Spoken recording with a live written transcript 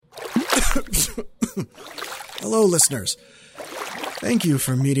Hello, listeners. Thank you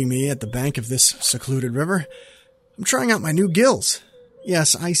for meeting me at the bank of this secluded river. I'm trying out my new gills.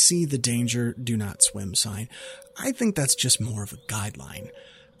 Yes, I see the danger do not swim sign. I think that's just more of a guideline.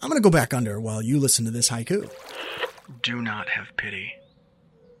 I'm going to go back under while you listen to this haiku. Do not have pity,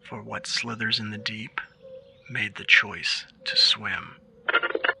 for what slithers in the deep made the choice to swim.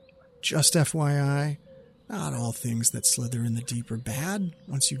 Just FYI, not all things that slither in the deep are bad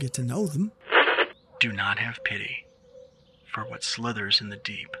once you get to know them. Do not have pity, for what slithers in the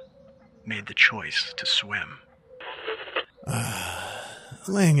deep made the choice to swim.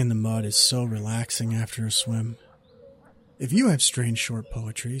 Laying in the mud is so relaxing after a swim. If you have strange short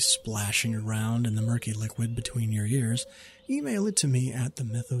poetry splashing around in the murky liquid between your ears, email it to me at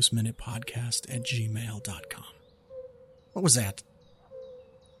themythosminutepodcast@gmail.com. What was that?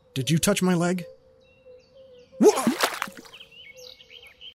 Did you touch my leg? Whoa!